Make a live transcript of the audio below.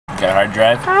Okay, hard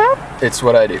drive. It's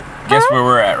what I do. Guess where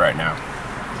we're at right now?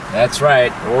 That's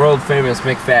right, world famous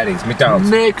McFatties, McDonald's.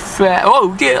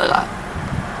 Oh yeah.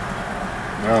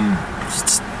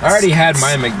 I already had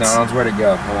my McDonald's. Where'd it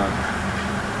go? Hold on.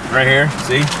 Right here.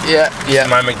 See? Yeah. This is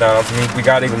my McDonald's. We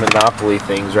got even Monopoly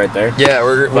things right there. Yeah,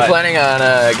 we're planning on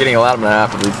getting a lot of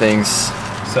Monopoly things.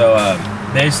 So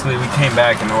basically, we came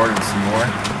back and ordered some more.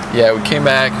 Yeah, we came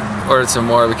back, ordered some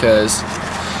more because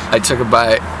I took a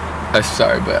bite. I'm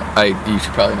sorry, but you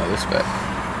should probably know this, but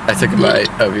I took a bite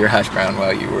of your hash brown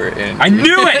while you were in. I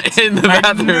knew it! In the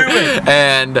bathroom. I knew it!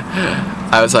 And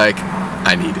I was like,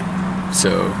 I need it.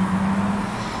 So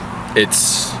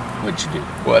it's What'd you do?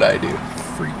 what I do.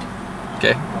 Freak.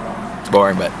 Okay? It's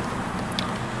boring, but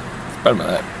proud of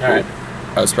that. Alright.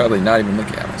 I was probably not even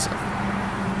looking at myself.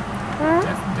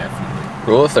 Definitely.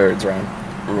 Rule of thirds, Ron.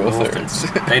 Rule of thirds.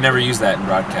 They never use that in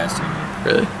broadcasting.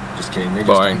 Really? Just kidding. They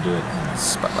just Boring. don't do it.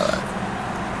 Spot my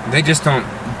that. They just don't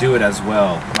do it as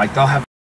well. Like they'll have